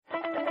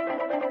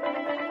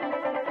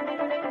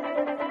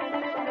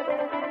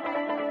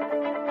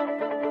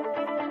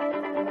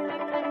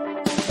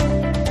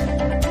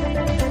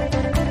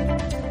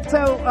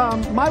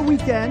My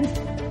weekend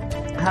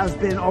has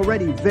been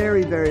already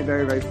very, very,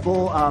 very, very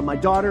full. My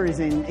daughter is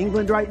in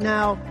England right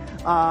now.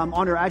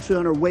 On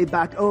her way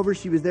back over.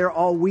 She was there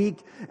all week,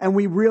 and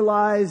I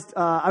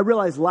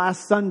realized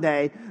last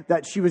Sunday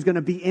that she was going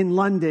to be in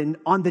London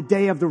on the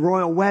day of the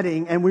royal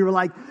wedding, and we were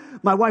like,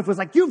 my wife was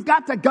like, "You've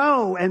got to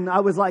go," and I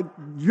was like,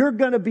 "You're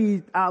going to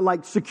be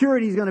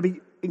security is going to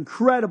be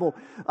incredible."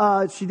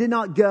 She did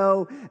not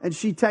go, and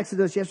she texted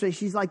us yesterday.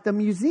 She's like, "The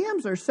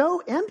museums are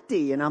so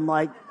empty," and I'm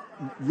like,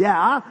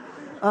 "Yeah."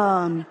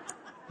 But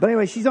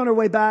anyway, she's on her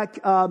way back.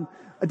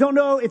 I don't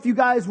know if you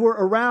guys were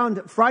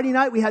around. Friday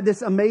night, we had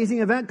this amazing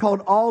event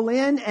called All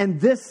In,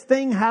 and this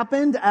thing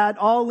happened at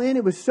All In.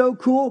 It was so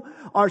cool.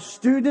 Our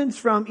students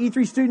from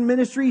E3 Student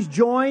Ministries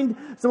joined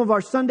some of our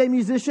Sunday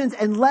musicians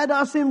and led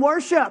us in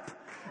worship.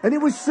 And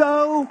it was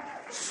so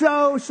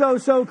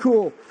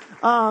cool.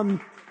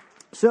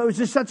 So it was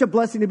just such a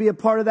blessing to be a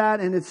part of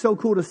that, and it's so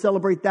cool to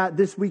celebrate that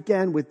this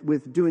weekend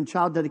with doing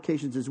child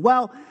dedications as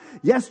well.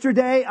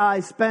 Yesterday, I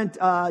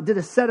did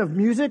a set of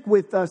music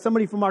with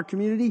somebody from our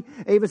community.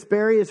 Avis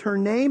Berry is her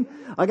name.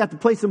 I got to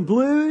play some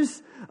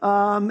blues.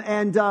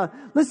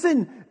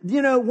 Listen,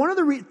 one of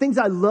the things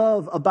I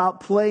love about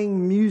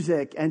playing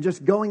music and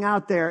just going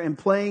out there and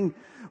playing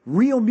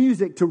real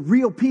music to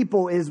real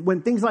people is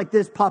when things like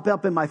this pop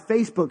up in my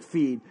Facebook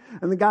feed.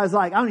 And the guy's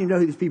like, "I don't even know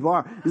who these people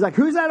are." He's like,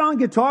 "Who's that on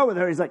guitar with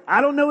her?" He's like, "I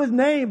don't know his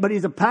name, but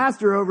he's a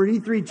pastor over at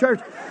E3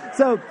 Church."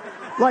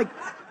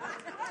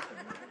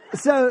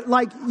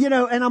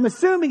 And I'm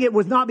assuming it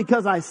was not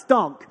because I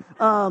stunk.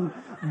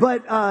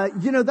 But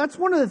that's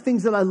one of the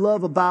things that I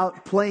love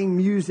about playing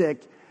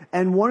music.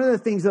 And one of the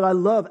things that I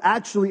love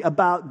actually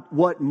about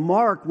what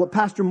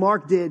Pastor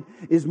Mark did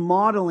is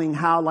modeling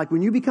how,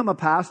 when you become a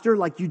pastor,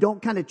 you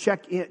don't kind of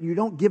check in, you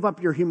don't give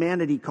up your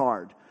humanity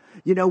card.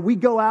 We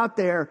go out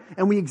there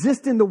and we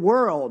exist in the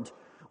world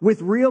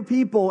with real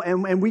people,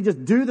 and we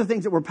just do the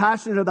things that we're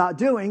passionate about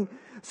doing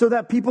so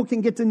that people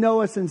can get to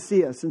know us and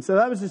see us. And so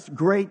that was just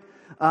great.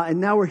 And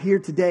now we're here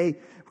today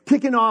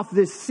kicking off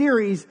this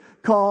series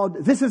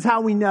called This Is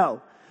How We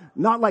Know.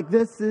 Not like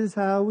this is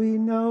how we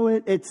know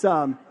it. It's,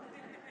 we're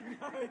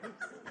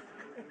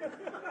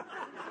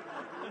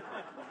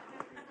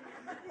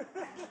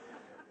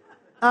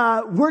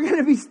going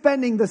to be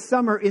spending the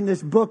summer in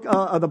this book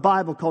of the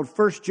Bible called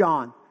 1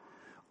 John.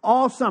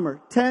 All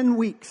summer, 10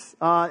 weeks.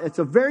 It's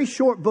a very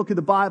short book of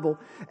the Bible.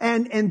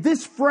 And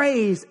this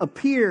phrase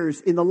appears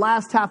in the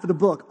last half of the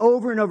book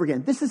over and over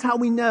again. This is how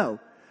we know.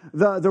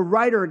 The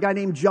writer, a guy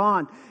named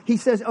John, he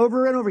says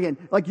over and over again,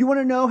 you want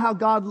to know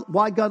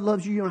why God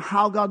loves you,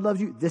 how God loves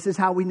you? This is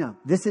how we know.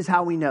 This is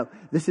how we know.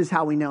 This is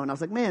how we know. And I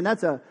was like, man,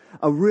 that's a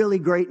really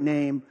great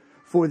name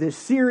for this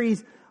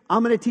series.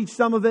 I'm going to teach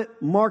some of it.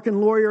 Mark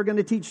and Lori are going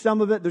to teach some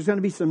of it. There's going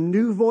to be some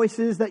new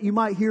voices that you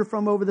might hear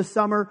from over the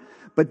summer.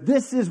 But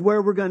this is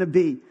where we're going to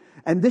be.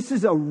 And this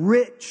is a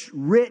rich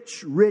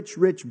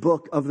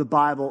book of the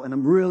Bible. And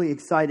I'm really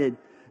excited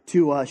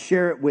to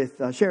share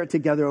it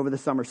together over the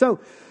summer. So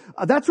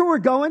that's where we're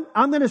going.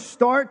 I'm going to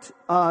start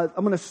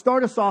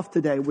us off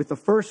today with the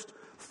first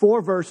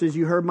 4 verses.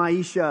 You heard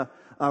Maisha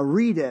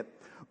read it.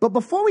 But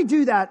before we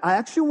do that, I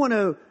actually want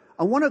to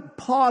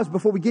pause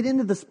before we get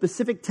into the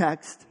specific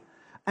text.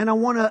 And I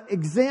want to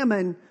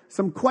examine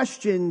some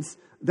questions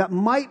that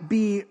might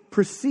be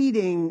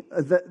preceding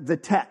the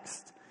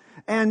text.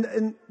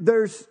 And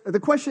the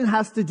question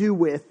has to do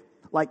with,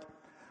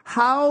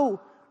 how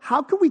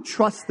can we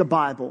trust the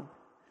Bible?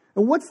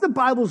 And what's the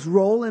Bible's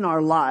role in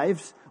our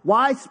lives?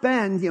 Why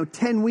spend,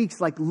 10 weeks,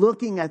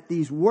 looking at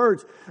these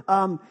words?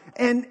 And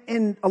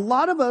a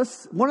lot of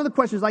us, one of the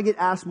questions I get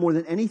asked more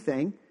than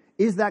anything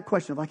is that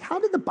question of, how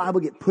did the Bible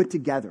get put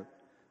together?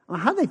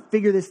 How did they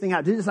figure this thing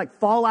out? Did it just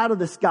fall out of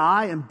the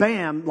sky and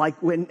bam,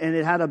 and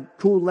it had a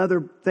cool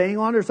leather thing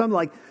on it or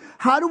something?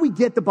 How do we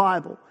get the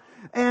Bible?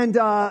 And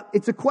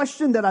it's a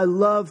question that I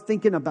love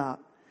thinking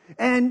about.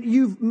 And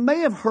you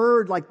may have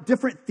heard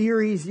different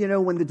theories,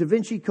 when the Da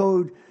Vinci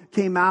Code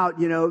came out,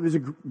 it was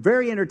a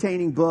very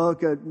entertaining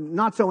book, a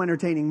not so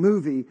entertaining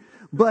movie.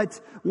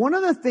 But one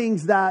of the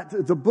things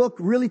that the book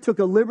really took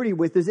a liberty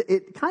with is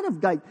it kind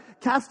of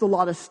cast a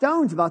lot of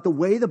stones about the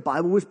way the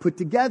Bible was put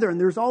together. And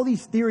there's all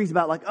these theories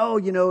about it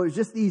was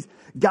just these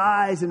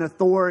guys in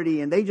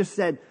authority and they just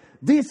said,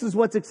 this is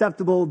what's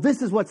acceptable,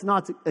 this is what's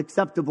not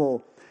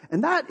acceptable.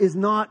 And that is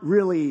not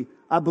really,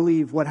 I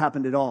believe, what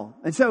happened at all.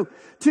 And so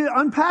to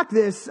unpack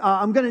this,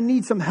 I'm going to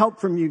need some help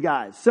from you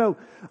guys. So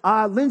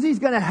Lindsay's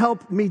going to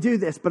help me do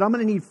this, but I'm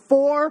going to need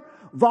 4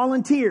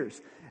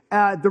 volunteers.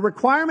 The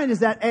requirement is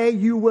that A,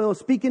 you will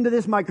speak into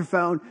this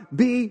microphone.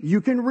 B, you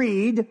can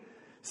read.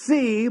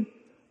 C,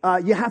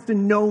 you have to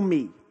know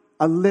me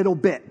a little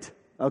bit.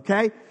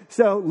 Okay?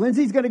 So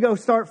Lindsay's going to go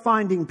start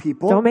finding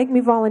people. Don't make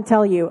me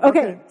volunteer you.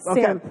 Okay.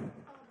 Stand.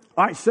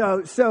 All right,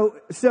 so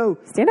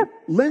stand up.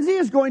 Lindsay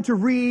is going to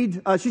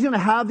read, she's going to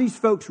have these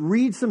folks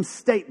read some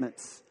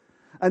statements.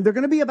 And they're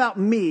going to be about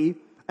me.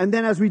 And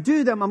then as we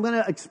do them, I'm going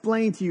to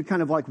explain to you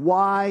kind of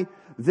why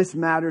this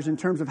matters in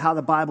terms of how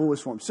the Bible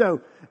was formed.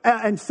 So,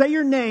 and say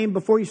your name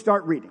before you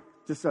start reading.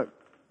 Just so.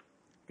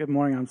 Good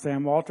morning, I'm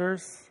Sam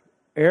Walters.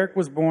 Eric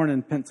was born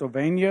in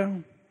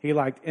Pennsylvania. He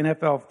liked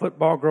NFL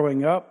football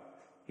growing up.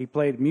 He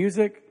played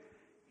music.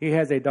 He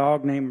has a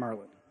dog named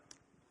Merlin.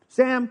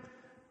 Sam,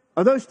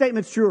 are those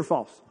statements true or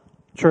false?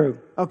 True.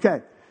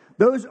 Okay.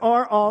 Those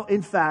are all,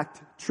 in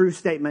fact, true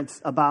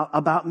statements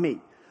about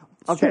me.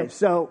 Okay,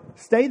 so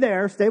stay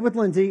there. Stay with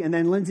Lindsay, and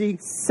then Lindsay.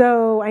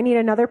 So I need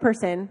another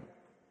person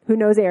who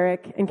knows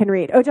Eric and can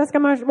read. Oh, Jessica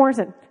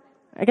Morrison.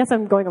 I guess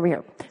I'm going over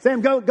here.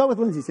 Sam, go with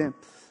Lindsay, Sam.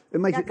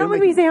 Come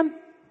with me, Sam.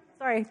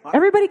 Sorry.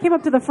 Everybody came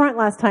up to the front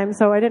last time,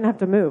 so I didn't have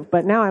to move.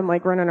 But now I'm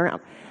like running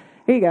around.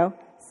 Here you go.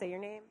 Say your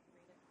name.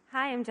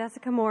 Hi, I'm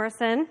Jessica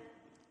Morrison.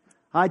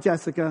 Hi,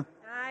 Jessica.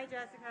 Hi,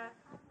 Jessica.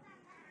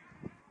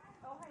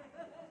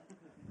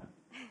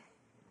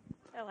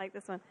 I like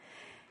this one.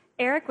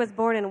 Eric was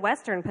born in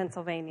Western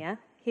Pennsylvania.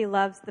 He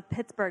loves the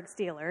Pittsburgh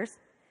Steelers.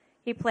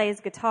 He plays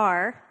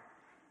guitar,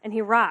 and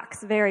he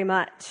rocks very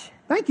much.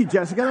 Thank you,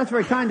 Jessica. That's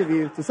very kind of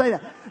you to say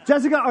that.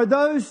 Jessica, are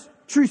those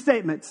true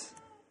statements?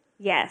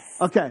 Yes.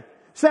 Okay.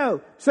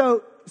 So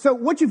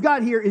what you've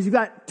got here is you've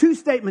got two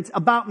statements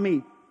about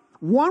me.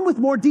 One with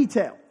more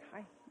detail.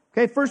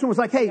 Okay, first one was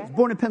like, hey, I was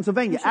born in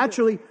Pennsylvania.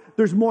 Actually,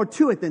 there's more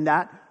to it than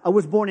that. I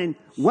was born in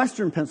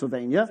Western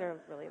Pennsylvania,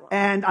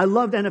 and I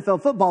loved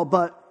NFL football,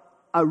 but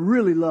I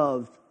really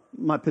loved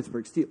my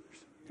Pittsburgh Steelers.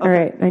 Okay. All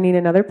right, I need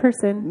another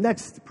person.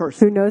 Next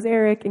person. Who knows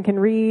Eric and can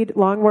read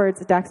long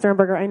words. Dax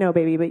Sternberger, I know,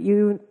 baby, but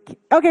you...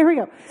 Okay, here we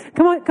go.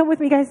 Come on, come with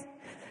me, guys.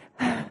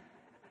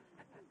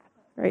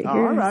 Right,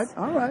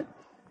 all right.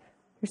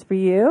 Here's for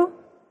you.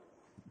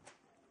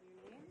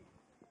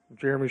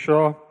 Jeremy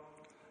Shaw.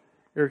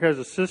 Eric has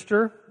a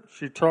sister.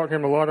 She taught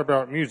him a lot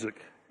about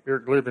music.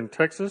 Eric lived in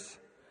Texas.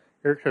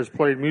 Eric has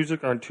played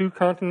music on 2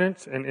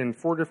 continents and in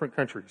 4 different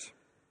countries.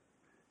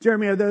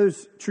 Jeremy, are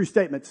those true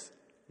statements?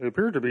 They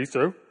appear to be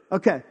so.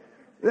 Okay.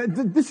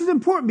 This is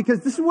important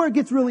because this is where it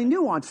gets really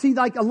nuanced. See,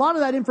 like a lot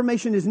of that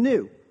information is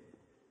new.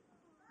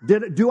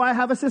 Do I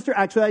have a sister?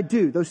 Actually, I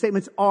do. Those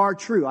statements are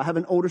true. I have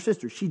an older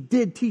sister. She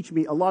did teach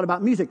me a lot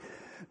about music.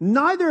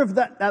 None of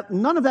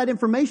that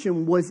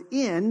information was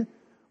in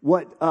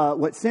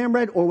what Sam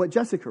read or what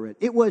Jessica read.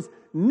 It was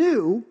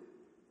new,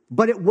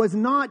 but it was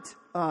not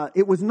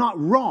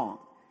wrong.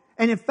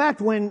 And in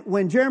fact,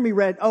 when Jeremy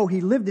read, oh,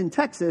 he lived in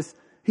Texas,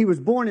 he was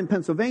born in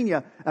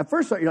Pennsylvania, at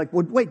first you're like,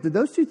 well, wait, did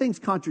those two things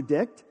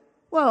contradict?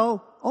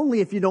 Well, only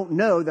if you don't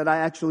know that I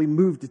actually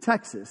moved to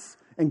Texas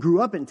and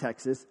grew up in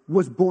Texas,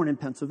 was born in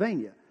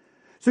Pennsylvania.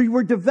 So you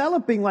were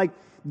developing like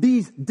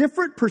these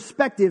different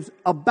perspectives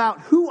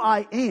about who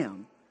I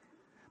am.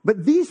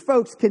 But these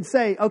folks can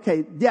say,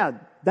 okay, yeah,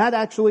 that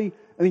actually,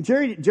 I mean,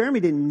 Jeremy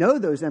didn't know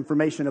those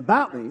information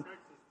about me.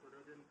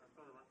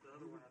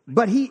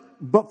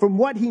 But from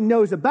what he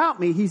knows about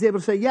me, he's able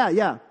to say,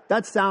 yeah,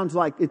 that sounds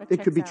like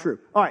it could be true.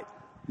 All right,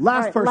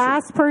 last person.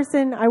 Last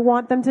person, I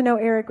want them to know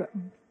Eric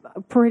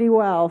pretty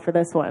well for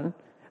this one.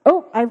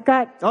 Oh, I've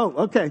got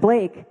okay.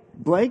 Blake.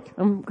 Blake?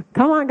 Come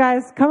on,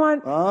 guys. Come on.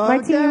 Okay. My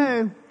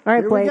team. All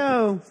right, Here Blake. we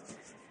go.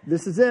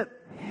 This is it.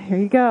 Here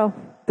you go.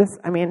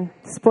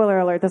 Spoiler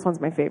alert, this one's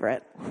my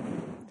favorite. There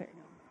you go.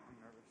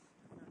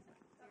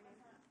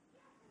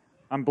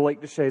 I'm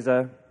Blake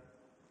DeShazo.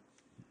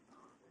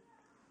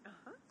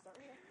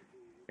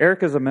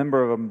 Eric is a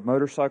member of a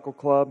motorcycle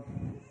club.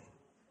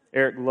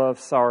 Eric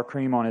loves sour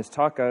cream on his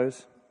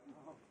tacos.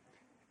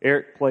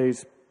 Eric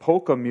plays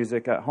polka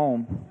music at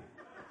home.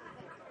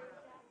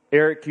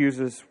 Eric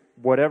uses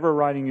whatever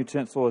writing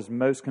utensil is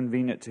most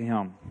convenient to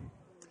him.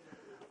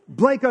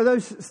 Blake, are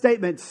those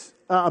statements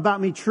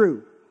about me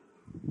true?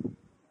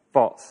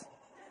 False.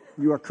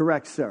 You are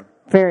correct, sir.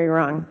 Very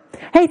wrong.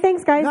 Hey,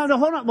 thanks, guys. No,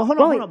 hold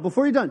on.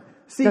 Before you're done.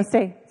 See, no,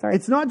 stay. Sorry.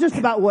 It's not just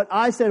about what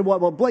I said, what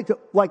Blake,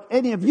 like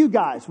any of you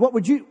guys, what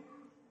would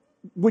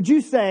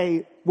you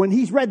say when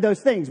he's read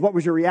those things? What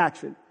was your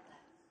reaction?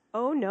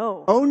 Oh,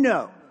 no. Oh,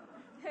 no.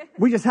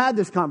 We just had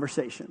this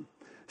conversation.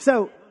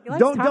 So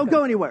don't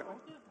go anywhere.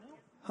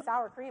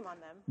 Sour cream on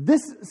them.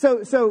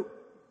 So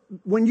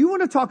when you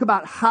want to talk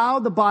about how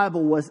the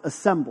Bible was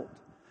assembled,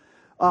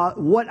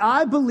 what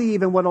I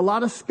believe and what a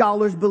lot of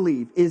scholars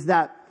believe is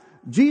that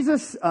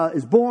Jesus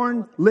is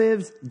born,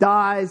 lives,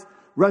 dies,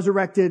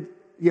 resurrected,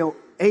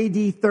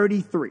 AD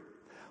 33.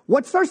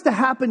 What starts to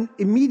happen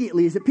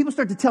immediately is that people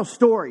start to tell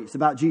stories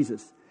about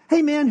Jesus.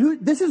 Hey man,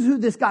 this is who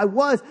this guy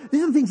was.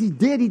 These are the things he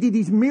did. He did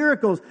these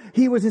miracles.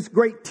 He was this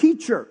great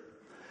teacher.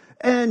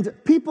 And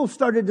people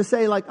started to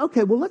say like,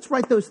 okay, well, let's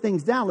write those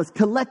things down. Let's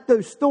collect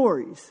those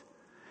stories.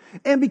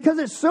 And because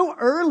it's so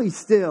early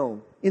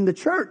still in the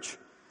church,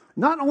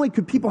 not only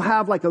could people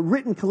have like a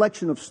written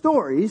collection of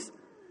stories,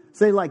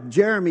 say like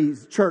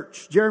Jeremy's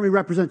church. Jeremy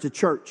represents a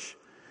church.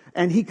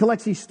 And he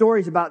collects these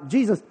stories about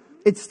Jesus.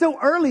 It's still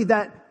early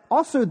that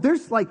also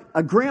there's like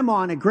a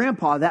grandma and a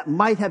grandpa that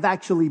might have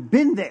actually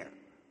been there.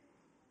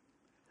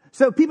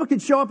 So people can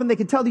show up and they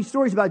can tell these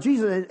stories about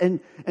Jesus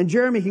and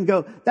Jeremy can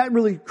go, that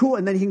really cool.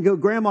 And then he can go,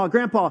 grandma,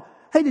 grandpa,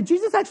 hey, did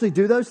Jesus actually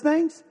do those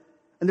things?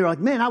 And they're like,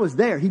 man, I was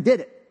there. He did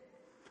it.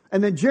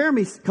 And then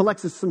Jeremy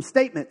collects some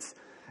statements.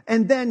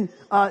 And then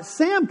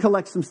Sam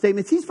collects some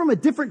statements. He's from a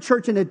different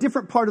church in a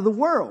different part of the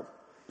world.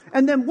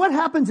 And then what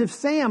happens if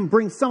Sam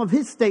brings some of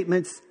his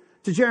statements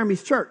to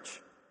Jeremy's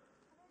church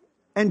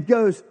and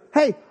goes,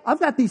 hey, I've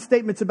got these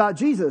statements about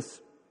Jesus.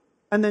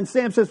 And then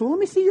Sam says, well, let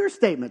me see your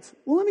statements.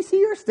 Well, let me see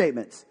your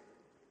statements.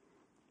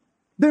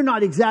 They're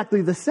not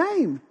exactly the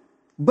same,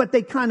 but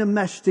they kind of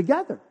mesh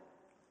together.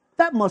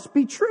 That must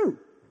be true.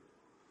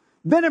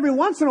 Then every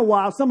once in a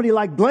while, somebody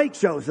like Blake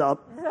shows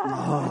up.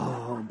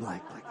 Oh,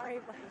 Blake.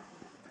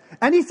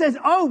 And he says,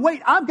 oh,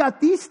 wait, I've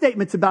got these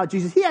statements about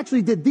Jesus. He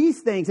actually did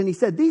these things, and he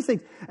said these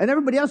things. And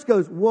everybody else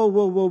goes, whoa,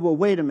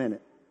 wait a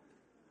minute.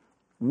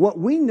 What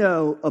we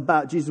know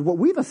about Jesus, what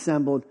we've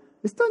assembled,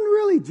 this doesn't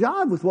really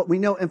jive with what we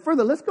know. And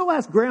further, let's go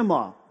ask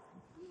Grandma.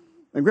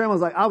 And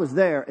Grandma's like, I was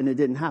there, and it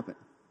didn't happen.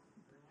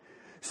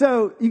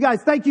 So, you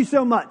guys, thank you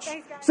so much.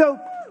 So,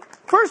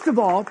 first of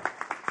all,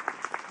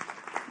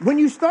 when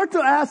you start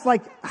to ask,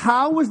 like,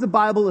 how was the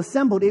Bible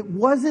assembled? It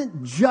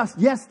wasn't just,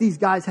 yes, these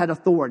guys had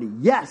authority.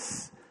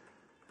 Yes,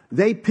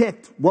 they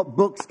picked what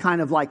books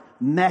kind of like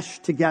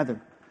meshed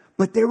together.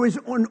 But there was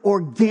an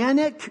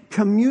organic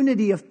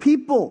community of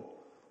people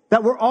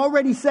that were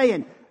already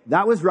saying,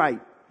 that was right.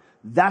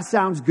 That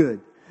sounds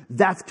good.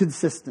 That's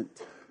consistent.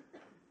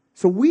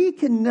 So we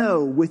can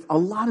know with a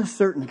lot of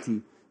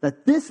certainty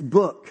that this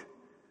book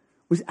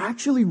was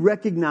actually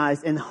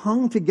recognized and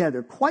hung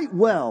together quite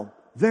well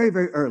very,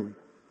 very early.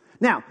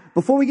 Now,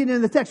 before we get into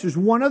the text, there's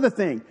one other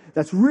thing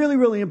that's really,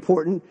 really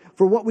important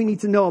for what we need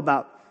to know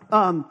about.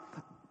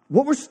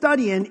 What we're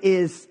studying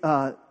is,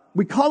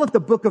 we call it the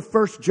book of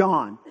 1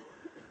 John.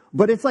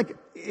 But it's like,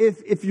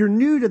 if you're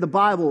new to the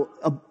Bible,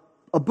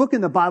 a book in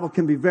the Bible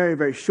can be very,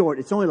 very short.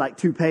 It's only like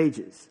 2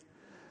 pages.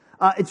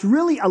 It's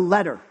really a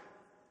letter.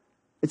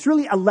 It's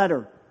really a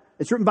letter.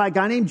 It's written by a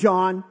guy named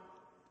John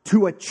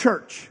to a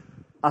church,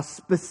 a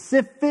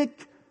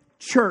specific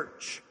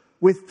church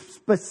with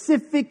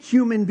specific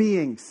human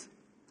beings.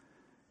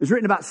 It was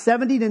written about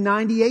 70 to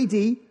 90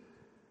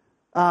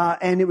 AD,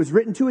 and it was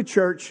written to a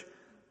church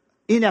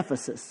in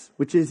Ephesus,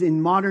 which is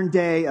in modern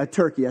day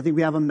Turkey. I think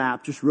we have a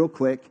map just real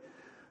quick.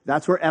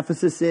 That's where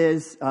Ephesus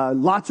is.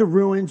 Lots of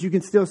ruins. You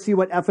can still see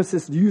what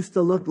Ephesus used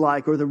to look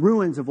like, or the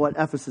ruins of what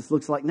Ephesus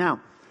looks like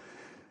now.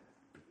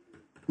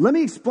 Let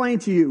me explain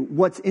to you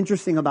what's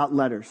interesting about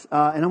letters.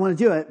 And I want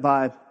to do it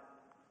by...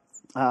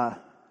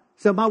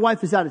 So my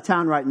wife is out of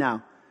town right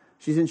now.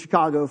 She's in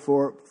Chicago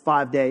for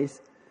 5 days.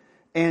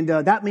 And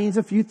that means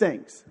a few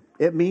things.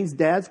 It means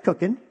Dad's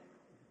cooking.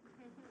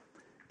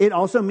 It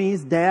also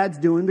means Dad's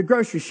doing the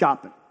grocery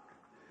shopping.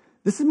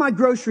 This is my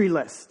grocery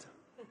list.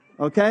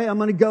 Okay, I'm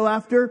going to go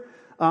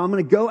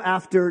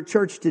after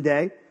church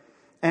today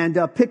and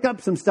pick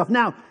up some stuff.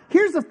 Now,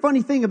 here's the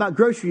funny thing about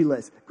grocery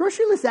lists.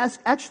 Grocery lists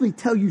actually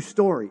tell you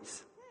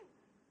stories.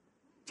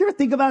 Did you ever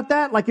think about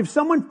that? Like if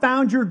someone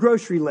found your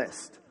grocery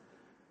list.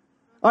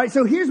 All right,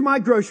 so here's my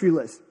grocery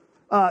list.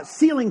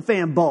 Ceiling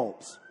fan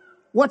bulbs.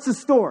 What's the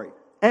story?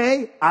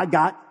 I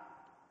got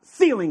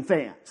ceiling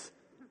fans.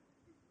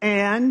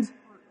 And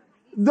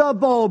the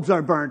bulbs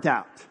are burnt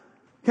out.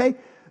 Okay?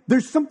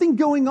 There's something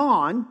going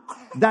on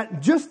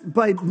that just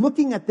by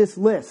looking at this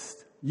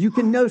list, you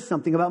can know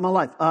something about my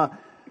life.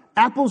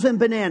 Apples and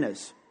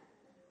bananas.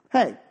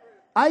 Hey,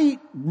 I eat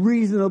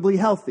reasonably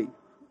healthy.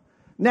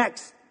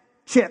 Next,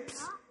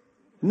 chips.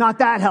 Not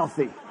that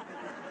healthy.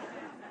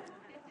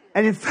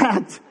 And in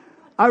fact,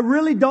 I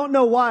really don't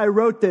know why I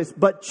wrote this,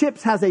 but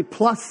chips has a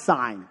plus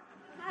sign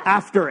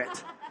after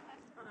it.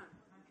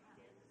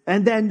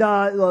 And then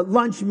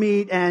lunch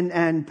meat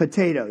and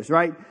potatoes,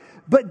 right?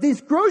 But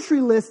this grocery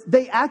list,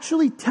 they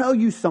actually tell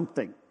you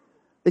something.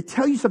 They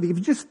tell you something. If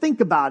you just think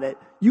about it,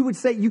 you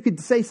could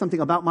say something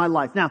about my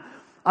life. Now,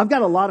 I've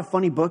got a lot of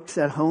funny books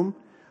at home.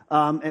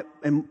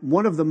 And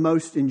one of the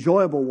most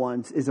enjoyable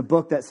ones is a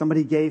book that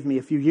somebody gave me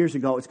a few years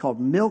ago. It's called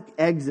Milk,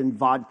 Eggs, and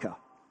Vodka.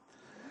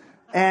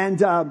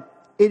 And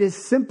it is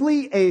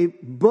simply a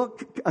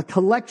book, a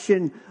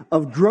collection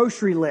of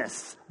grocery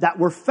lists that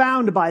were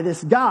found by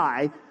this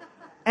guy.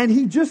 And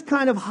he just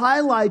kind of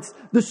highlights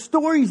the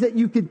stories that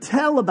you could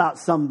tell about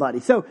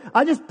somebody. So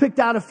I just picked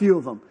out a few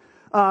of them.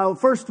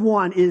 First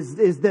one is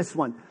this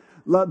one.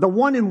 The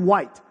one in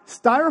white.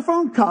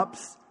 Styrofoam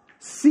cups,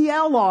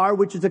 CLR,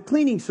 which is a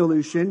cleaning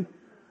solution,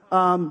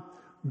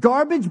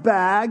 garbage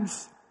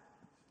bags,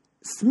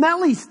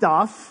 smelly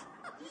stuff,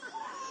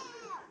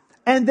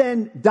 and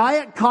then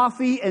Diet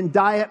Coffee and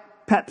Diet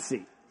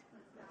Pepsi.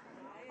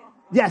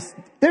 Yes,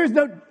 there's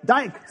no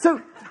diet.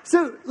 So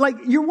like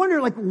you're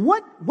wondering like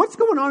what's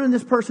going on in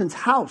this person's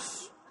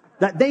house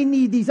that they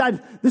need these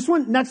items.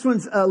 Next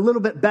one's a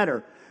little bit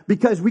better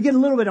because we get a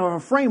little bit of a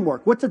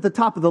framework. What's at the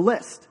top of the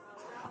list?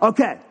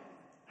 Okay,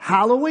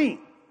 Halloween.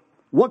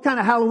 What kind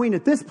of Halloween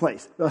at this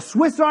place? A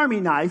Swiss Army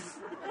knife,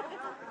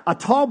 a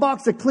tall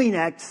box of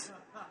Kleenex,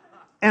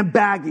 and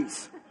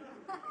baggies.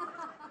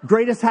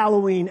 Greatest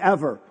Halloween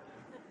ever.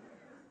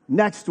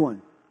 Next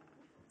one.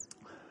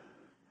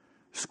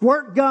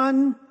 Squirt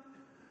gun,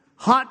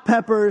 hot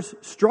peppers,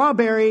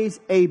 strawberries,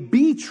 a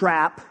bee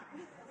trap,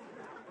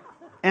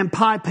 and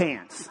pie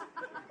pans.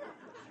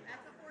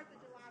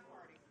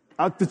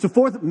 It's a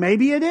fourth.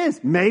 Maybe it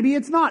is. Maybe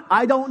it's not.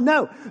 I don't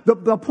know.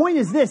 The point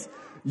is this.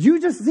 you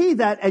just see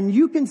that and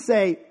you can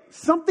say,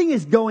 something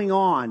is going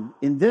on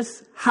in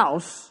this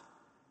house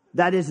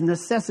that is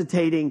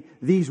necessitating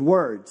these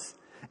words.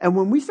 And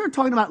when we start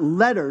talking about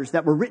letters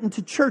that were written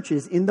to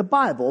churches in the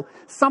Bible,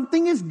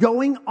 something is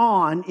going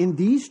on in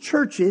these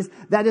churches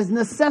that is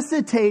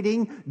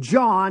necessitating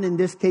John, in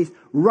this case,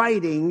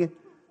 writing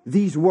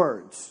these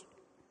words.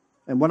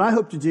 And what I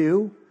hope to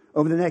do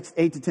over the next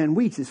 8 to 10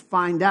 weeks is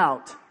find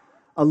out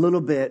a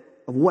little bit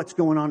of what's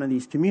going on in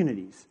these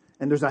communities.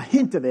 And there's a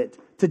hint of it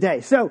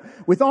today. So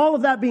with all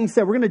of that being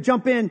said, we're going to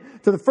jump in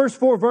to the first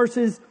 4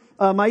 verses.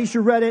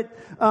 Maisha read it,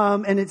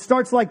 and it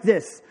starts like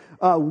this.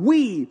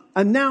 We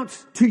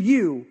announce to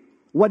you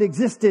what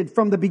existed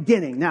from the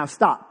beginning. Now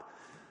stop.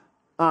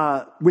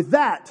 With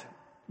that,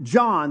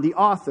 John, the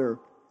author,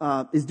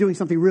 is doing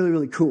something really,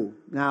 really cool.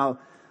 Now,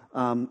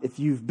 if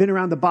you've been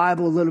around the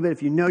Bible a little bit,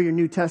 if you know your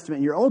New Testament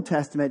and your Old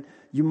Testament,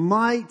 you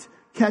might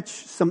catch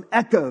some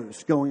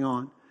echoes going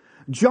on.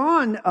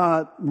 John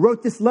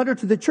wrote this letter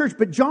to the church,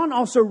 but John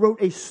also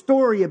wrote a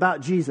story about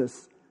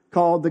Jesus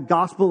called the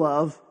Gospel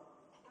of...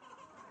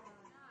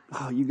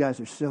 Oh, you guys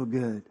are so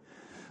good.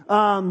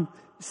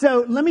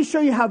 So let me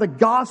show you how the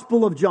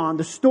Gospel of John,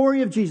 the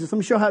story of Jesus, let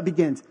me show you how it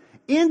begins.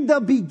 In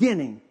the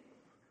beginning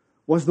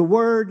was the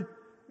Word,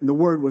 and the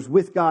Word was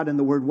with God, and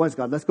the Word was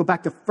God. Let's go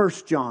back to 1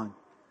 John.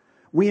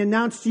 We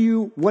announced to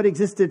you what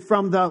existed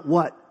from the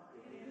what?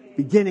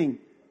 Beginning.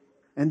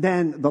 And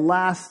then the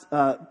last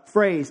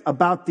phrase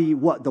about the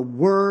what? The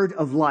Word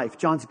of life.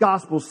 John's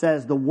Gospel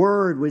says the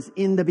Word was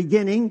in the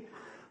beginning.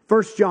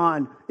 1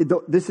 John,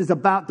 this is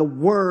about the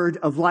Word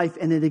of life,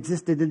 and it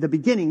existed in the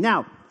beginning.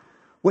 Now,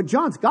 what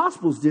John's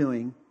Gospel is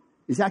doing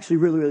is actually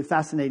really, really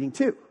fascinating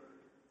too.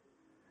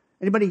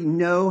 Anybody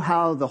know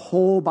how the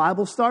whole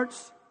Bible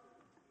starts?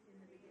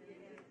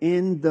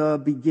 In the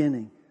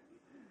beginning.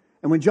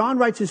 And when John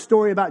writes his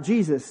story about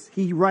Jesus,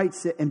 he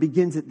writes it and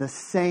begins it the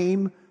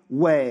same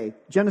way.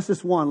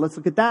 Genesis 1, let's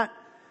look at that.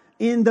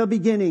 In the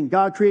beginning,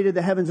 God created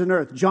the heavens and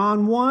earth.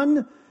 John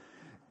 1,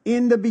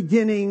 in the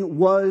beginning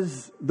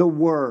was the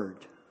Word.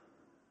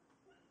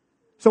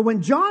 So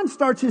when John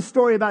starts his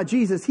story about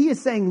Jesus, he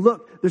is saying,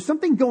 look, there's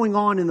something going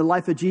on in the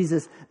life of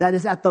Jesus that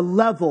is at the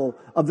level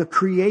of the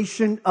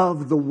creation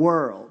of the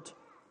world.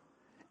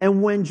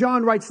 And when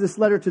John writes this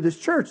letter to this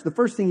church, the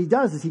first thing he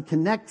does is he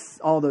connects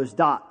all those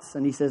dots.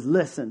 And he says,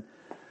 listen,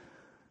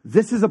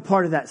 this is a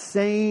part of that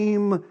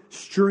same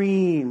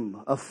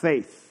stream of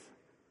faith.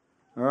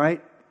 All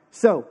right?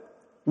 So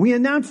we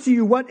announce to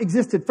you what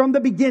existed from the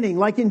beginning,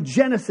 like in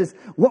Genesis,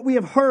 what we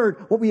have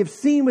heard, what we have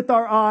seen with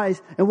our eyes,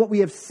 and what we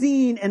have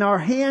seen and our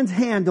hands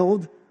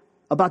handled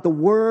about the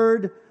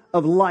Word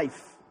of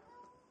life.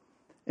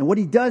 And what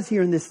he does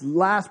here in this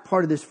last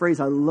part of this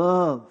phrase, I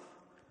love,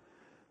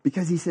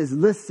 because he says,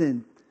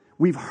 listen,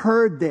 we've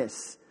heard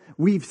this,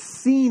 we've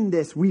seen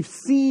this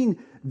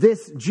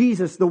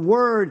Jesus, the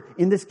Word,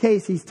 in this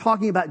case, he's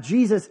talking about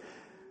Jesus,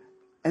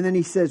 and then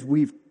he says,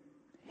 we've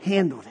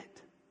handled it.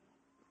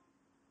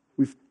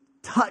 We've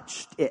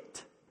touched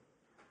it.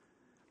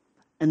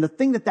 And the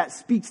thing that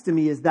speaks to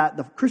me is that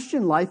the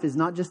Christian life is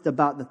not just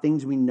about the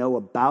things we know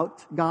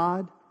about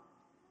God.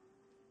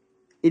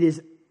 It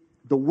is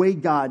the way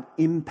God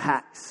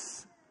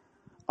impacts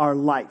our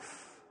life.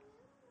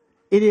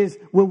 It is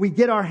when we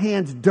get our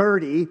hands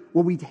dirty,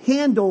 when we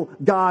handle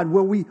God,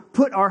 when we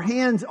put our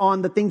hands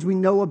on the things we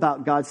know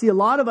about God. See, a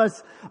lot of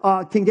us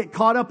can get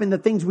caught up in the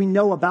things we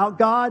know about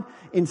God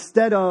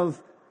instead of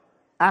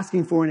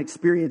asking for an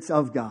experience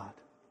of God.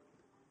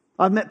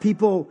 I've met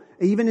people,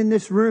 even in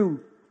this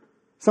room,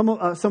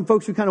 some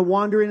folks who kind of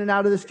wander in and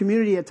out of this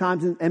community at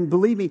times, and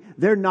believe me,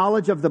 their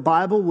knowledge of the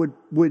Bible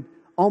would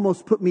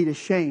almost put me to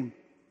shame.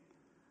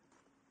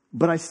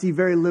 But I see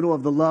very little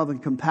of the love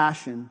and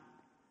compassion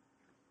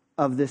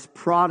of this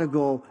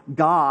prodigal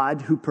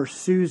God who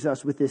pursues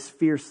us with this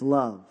fierce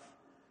love.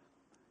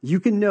 You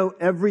can know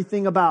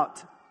everything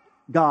about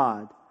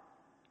God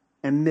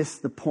and miss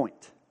the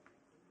point.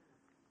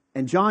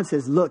 And John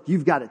says, look,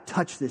 you've got to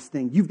touch this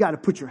thing. You've got to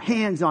put your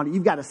hands on it.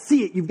 You've got to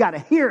see it. You've got to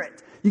hear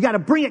it. You've got to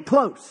bring it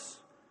close.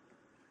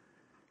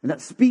 And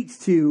that speaks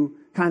to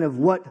kind of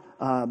what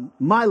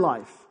my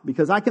life,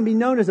 because I can be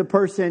known as a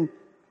person,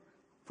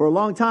 for a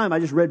long time, I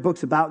just read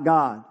books about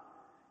God.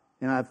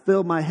 And I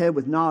filled my head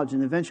with knowledge.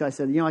 And eventually I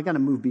said, I got to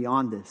move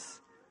beyond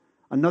this.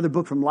 Another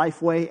book from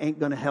Lifeway ain't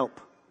going to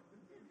help.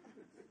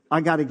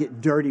 I got to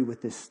get dirty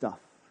with this stuff.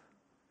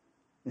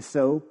 And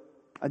so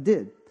I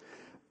did.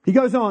 He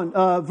goes on,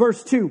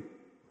 verse 2.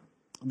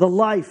 The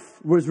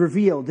life was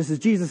revealed. This is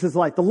Jesus'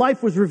 life. The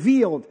life was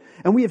revealed,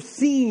 and we have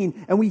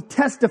seen, and we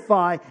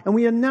testify, and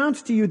we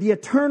announce to you the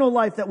eternal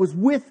life that was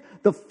with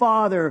the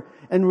Father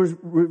and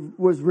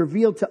was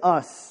revealed to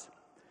us.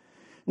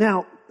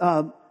 Now,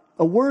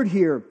 a word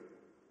here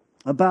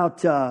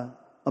about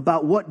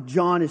what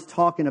John is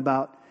talking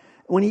about.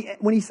 When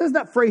he says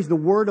that phrase, the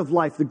word of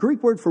life, the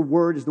Greek word for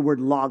word is the word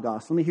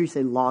logos. Let me hear you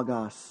say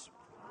logos.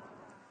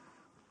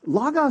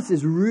 Logos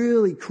is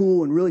really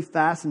cool and really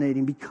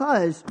fascinating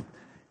because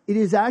it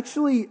is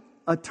actually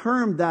a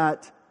term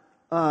that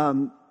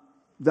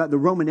that the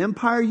Roman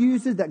Empire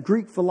used it, that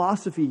Greek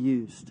philosophy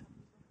used.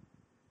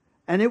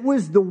 And it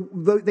was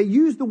they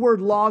used the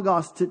word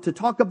logos to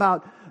talk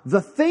about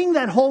the thing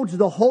that holds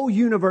the whole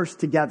universe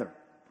together.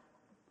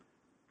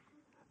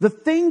 The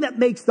thing that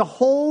makes the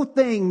whole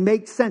thing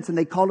make sense, and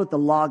they called it the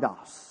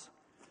logos.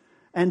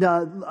 And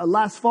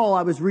last fall,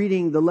 I was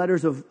reading the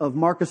letters of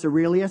Marcus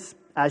Aurelius,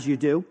 as you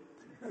do.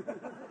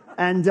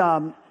 And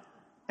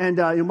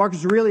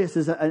Marcus Aurelius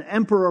is an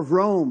emperor of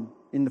Rome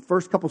in the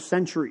first couple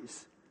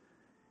centuries.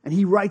 And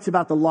he writes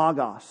about the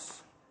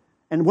logos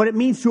and what it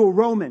means to a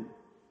Roman.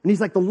 And he's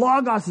like, the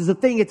logos is a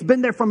thing. It's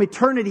been there from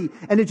eternity.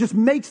 And it just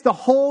makes the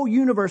whole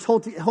universe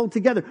hold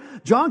together.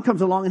 John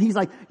comes along and he's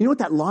like, you know what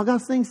that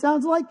logos thing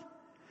sounds like?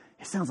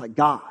 It sounds like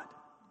God.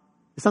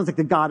 It sounds like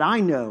the God I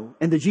know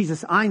and the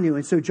Jesus I knew.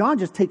 And so John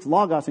just takes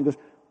logos and goes,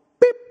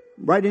 beep,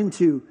 right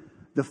into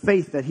the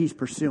faith that he's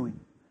pursuing.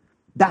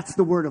 That's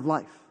the word of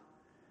life.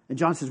 And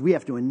John says, we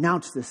have to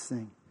announce this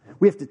thing.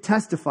 We have to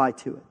testify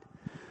to it.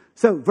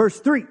 So verse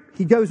 3,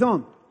 he goes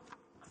on.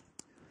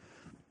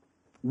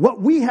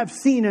 What we have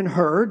seen and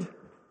heard,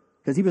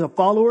 because he was a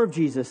follower of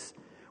Jesus,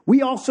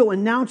 we also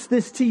announce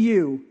this to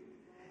you.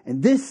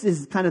 And this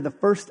is kind of the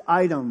first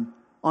item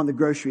on the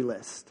grocery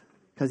list.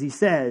 Because he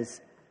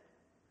says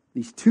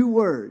these two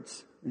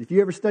words. And if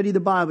you ever study the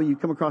Bible, you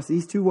come across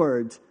these two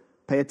words.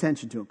 Pay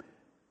attention to them.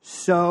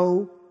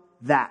 So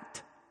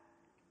that.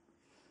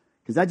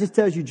 Because that just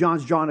tells you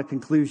John's drawn a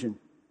conclusion.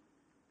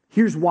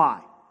 Here's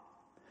why.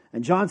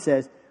 And John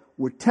says,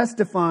 we're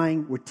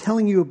testifying, we're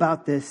telling you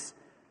about this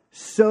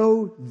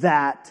so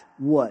that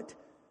what?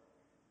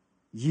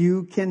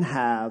 You can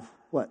have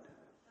what?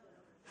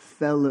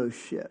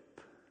 Fellowship.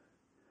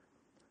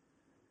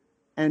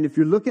 And if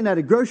you're looking at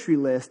a grocery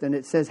list and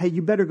it says, hey,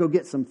 you better go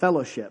get some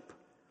fellowship,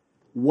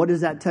 what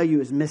does that tell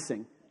you is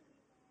missing?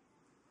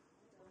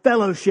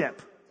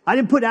 Fellowship. I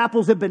didn't put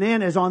apples and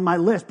bananas on my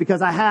list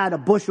because I had a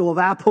bushel of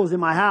apples in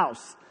my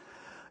house.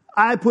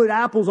 I put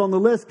apples on the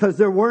list because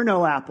there were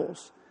no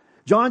apples.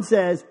 John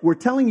says, we're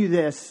telling you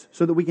this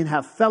so that we can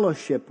have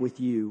fellowship with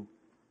you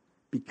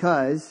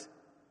because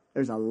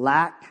there's a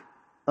lack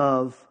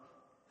of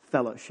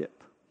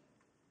fellowship.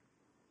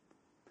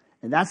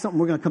 And that's something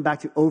we're going to come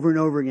back to over and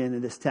over again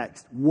in this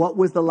text. What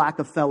was the lack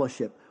of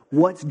fellowship?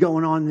 What's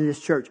going on in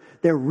this church?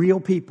 They're real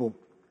people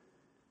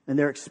and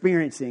they're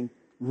experiencing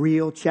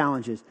real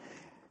challenges.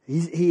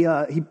 He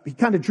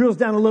kind of drills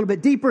down a little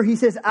bit deeper. He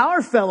says,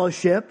 our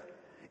fellowship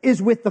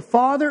is with the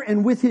Father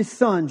and with his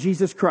Son,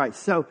 Jesus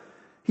Christ. So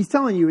he's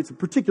telling you it's a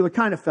particular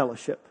kind of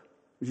fellowship,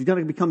 which is going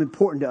to become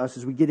important to us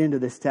as we get into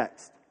this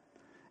text.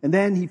 And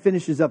then he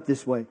finishes up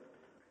this way.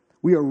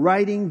 We are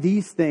writing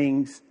these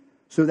things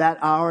so that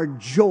our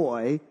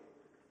joy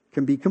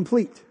can be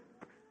complete.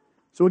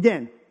 So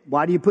again,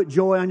 why do you put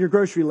joy on your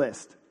grocery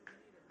list?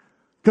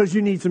 Because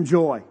you need some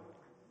joy.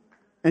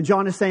 And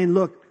John is saying,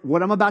 look,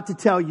 what I'm about to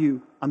tell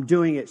you, I'm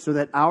doing it so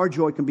that our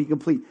joy can be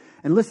complete.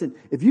 And listen,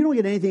 if you don't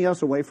get anything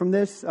else away from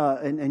this,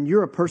 and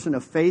you're a person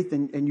of faith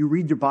and you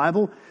read your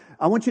Bible,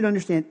 I want you to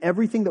understand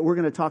everything that we're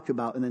going to talk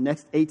about in the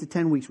next 8 to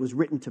 10 weeks was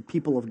written to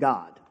people of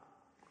God.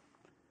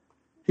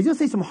 He's going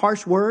to say some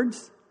harsh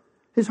words.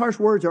 His harsh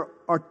words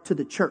are to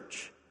the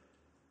church,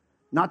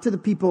 not to the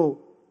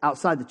people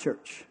outside the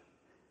church.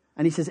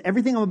 And he says,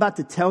 everything I'm about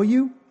to tell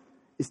you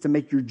is to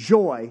make your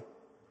joy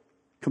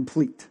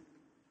complete.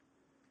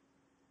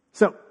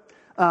 So,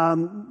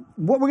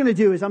 what we're going to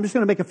do is I'm just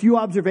going to make a few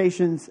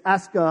observations,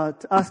 ask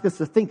us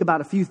to think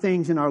about a few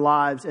things in our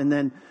lives, and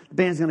then the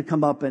band's going to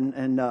come up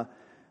and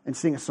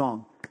sing a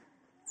song.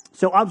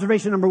 So,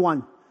 observation number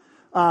 1: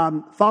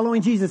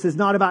 following Jesus is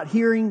not about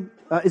hearing,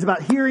 is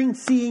about hearing,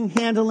 seeing,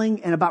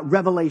 handling, and about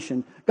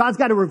revelation. God's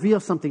got to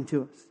reveal something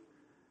to us.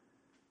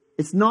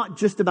 It's not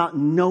just about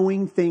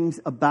knowing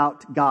things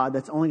about God.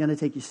 That's only going to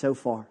take you so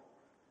far.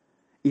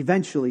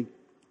 Eventually,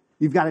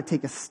 you've got to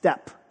take a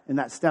step. And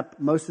that step,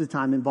 most of the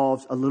time,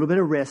 involves a little bit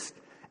of risk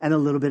and a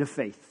little bit of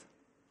faith.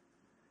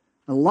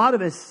 A lot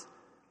of us,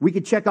 we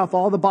could check off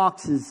all the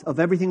boxes of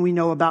everything we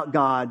know about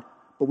God,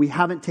 but we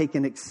haven't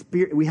taken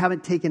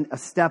a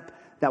step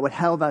that would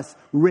help us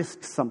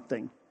risk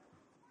something.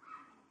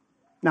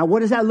 Now,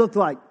 what does that look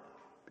like?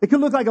 It could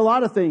look like a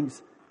lot of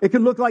things. It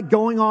could look like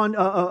going on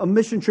a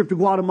mission trip to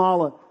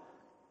Guatemala,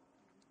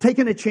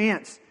 taking a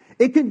chance.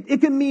 It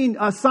can mean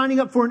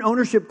signing up for an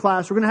ownership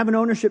class. We're going to have an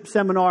ownership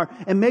seminar.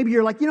 And maybe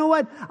you're like, you know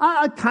what?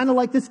 I kind of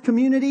like this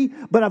community,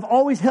 but I've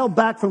always held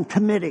back from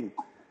committing.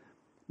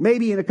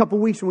 Maybe in a couple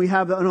of weeks when we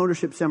have an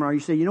ownership seminar, you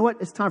say, you know what?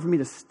 It's time for me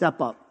to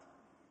step up.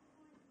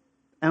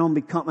 And I'm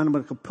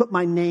going to put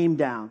my name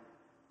down.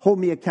 Hold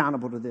me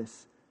accountable to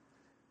this.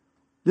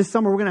 This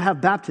summer, we're going to have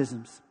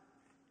baptisms.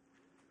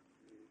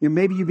 You know,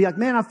 maybe you'd be like,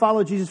 man, I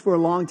followed Jesus for a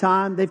long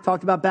time. They've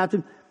talked about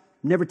baptism.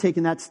 Never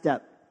taken that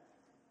step.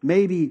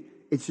 Maybe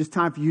it's just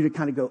time for you to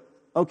kind of go,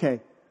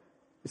 okay,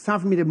 it's time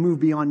for me to move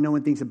beyond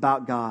knowing things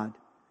about God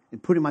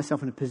and putting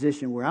myself in a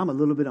position where I'm a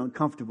little bit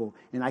uncomfortable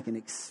and I can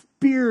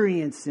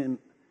experience Him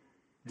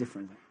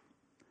differently.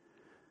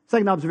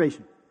 Second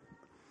observation.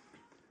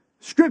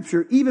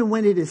 Scripture, even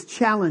when it is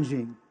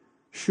challenging,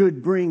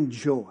 should bring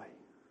joy.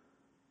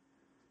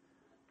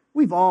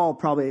 We've all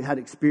probably had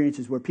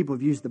experiences where people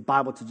have used the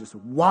Bible to just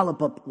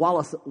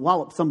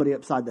wallop somebody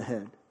upside the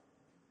head.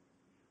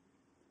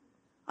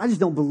 I just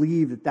don't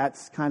believe that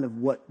that's kind of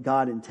what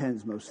God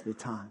intends most of the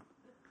time.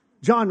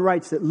 John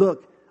writes that,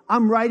 look,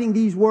 I'm writing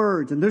these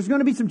words, and there's going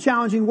to be some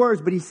challenging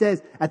words, but he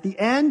says, at the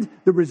end,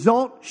 the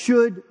result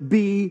should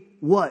be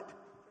what?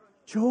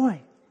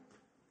 Joy.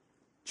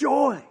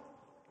 Joy.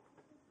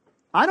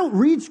 I don't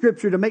read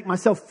Scripture to make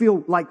myself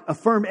feel like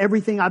affirm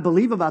everything I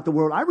believe about the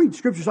world. I read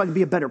Scripture so I can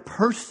be a better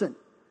person.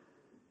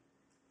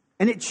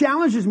 And it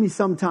challenges me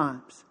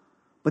sometimes.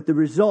 But the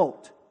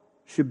result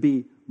should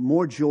be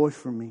more joy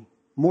for me,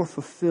 more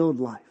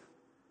fulfilled life.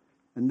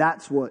 And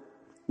that's what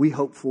we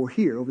hope for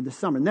here over the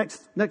summer.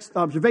 Next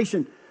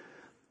observation.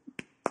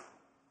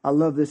 I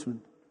love this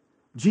one.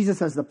 Jesus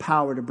has the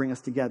power to bring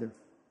us together.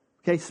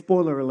 Okay,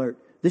 spoiler alert.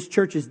 This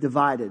church is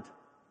divided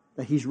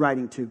that he's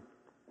writing to.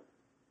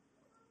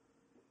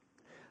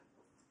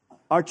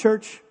 Our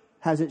church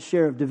has its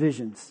share of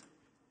divisions.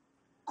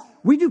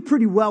 We do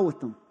pretty well with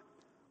them.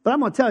 But I'm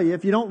going to tell you,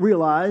 if you don't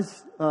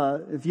realize,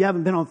 if you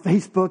haven't been on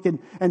Facebook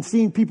and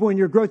seen people in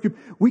your growth group,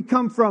 we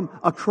come from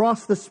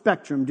across the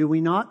spectrum, do we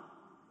not?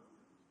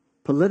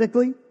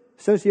 Politically,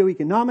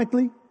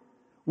 socioeconomically,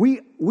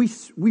 we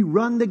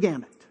run the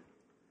gamut.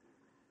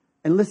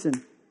 And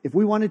listen, if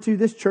we wanted to,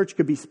 this church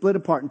could be split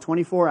apart in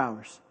 24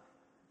 hours.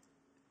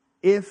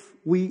 If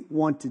we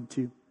wanted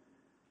to.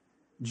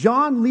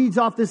 John leads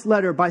off this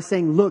letter by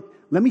saying, look,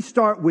 let me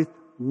start with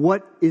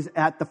what is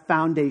at the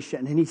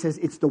foundation. And he says,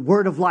 it's the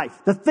word of life.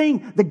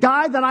 The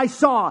guy that I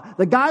saw,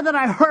 the guy that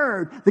I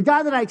heard, the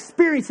guy that I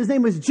experienced, his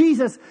name was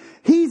Jesus.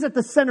 He's at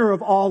the center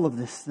of all of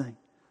this thing.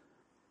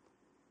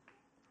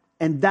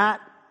 And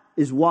that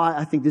is why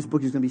I think this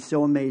book is going to be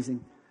so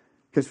amazing.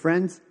 Because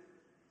friends,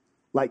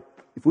 like,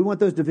 if we want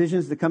those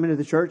divisions to come into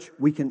the church,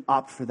 we can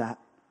opt for that.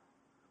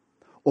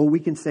 Or we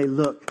can say,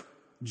 look,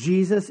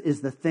 Jesus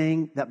is the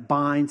thing that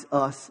binds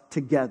us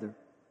together.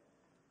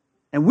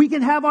 And we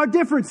can have our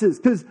differences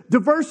because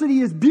diversity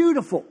is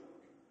beautiful.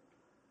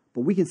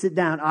 But we can sit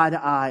down eye to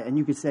eye and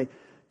you can say,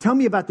 tell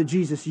me about the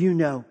Jesus you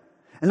know.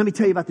 And let me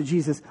tell you about the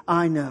Jesus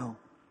I know.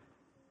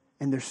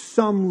 And there's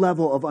some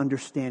level of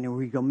understanding where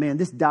we go, man,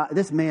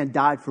 this man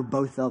died for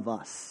both of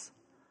us.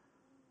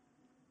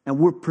 And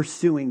we're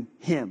pursuing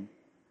him,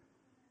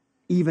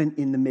 even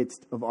in the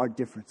midst of our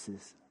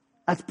differences.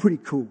 That's pretty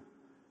cool.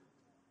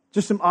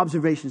 Just some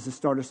observations to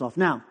start us off.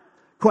 Now,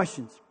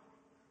 questions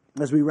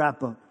as we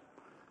wrap up.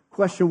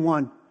 Question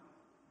 1,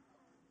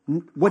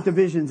 what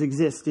divisions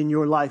exist in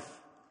your life?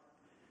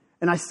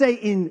 And I say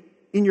in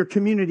your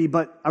community,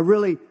 but I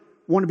really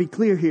want to be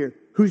clear here.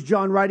 Who's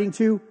John writing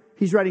to?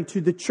 He's writing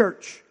to the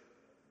church.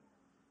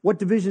 What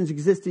divisions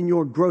exist in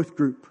your growth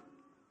group?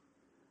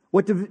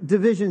 What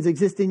divisions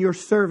exist in your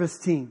service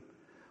team?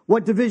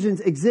 What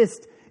divisions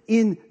exist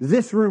in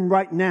this room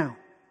right now?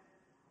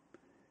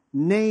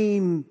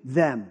 Name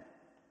them.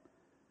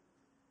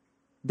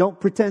 Don't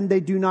pretend they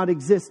do not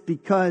exist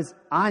because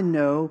I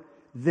know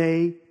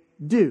they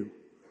do.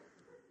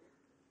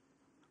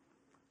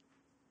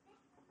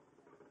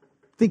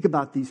 Think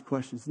about these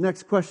questions.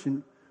 Next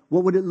question,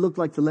 what would it look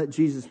like to let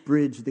Jesus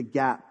bridge the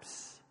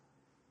gaps?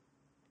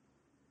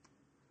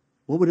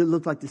 What would it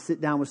look like to sit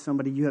down with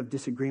somebody you have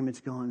disagreements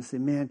going and say,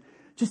 man,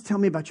 just tell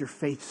me about your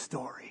faith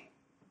story.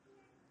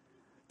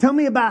 Tell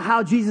me about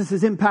how Jesus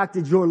has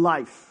impacted your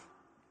life.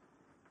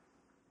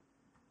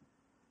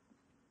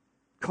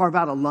 Carve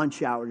out a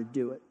lunch hour to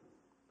do it.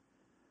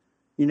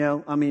 You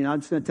know, I mean,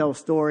 I'm just going to tell a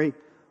story,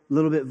 a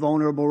little bit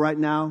vulnerable right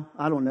now.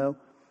 I don't know.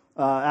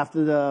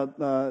 After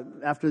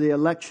the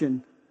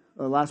election,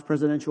 the last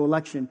presidential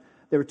election,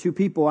 there were 2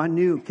 people I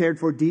knew, cared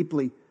for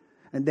deeply,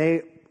 and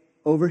they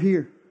over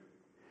here,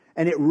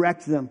 and it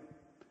wrecked them.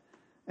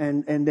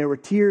 And there were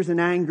tears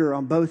and anger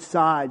on both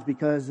sides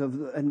because of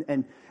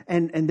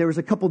and there was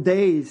a couple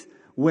days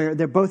where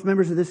they're both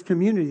members of this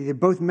community. They're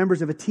both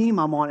members of a team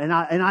I'm on, and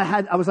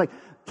I was like,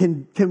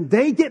 can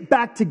they get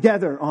back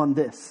together on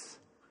this?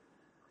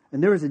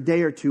 And there was a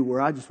day or two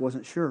where I just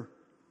wasn't sure.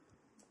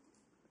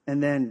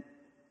 And then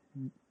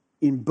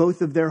in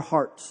both of their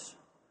hearts,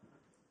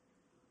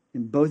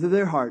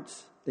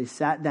 they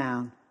sat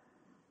down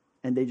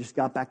and they just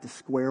got back to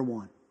square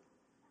one.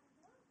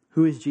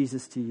 Who is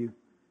Jesus to you?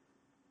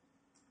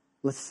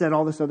 Let's set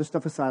all this other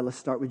stuff aside. Let's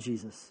start with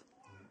Jesus.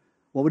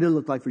 What would it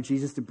look like for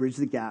Jesus to bridge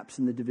the gaps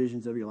and the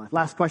divisions of your life?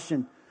 Last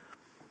question.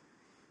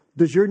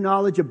 Does your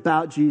knowledge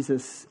about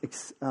Jesus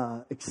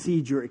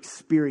exceed your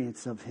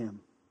experience of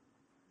him?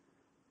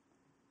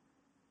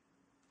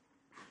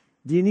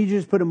 Do you need to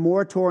just put a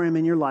moratorium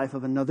in your life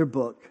of another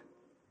book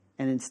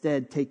and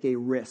instead take a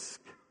risk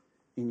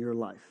in your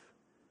life?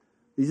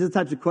 These are the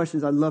types of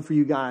questions I'd love for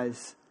you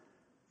guys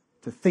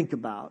to think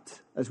about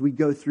as we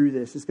go through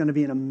this. It's going to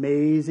be an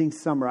amazing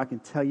summer, I can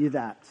tell you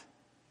that.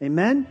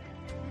 Amen?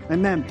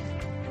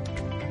 Amen.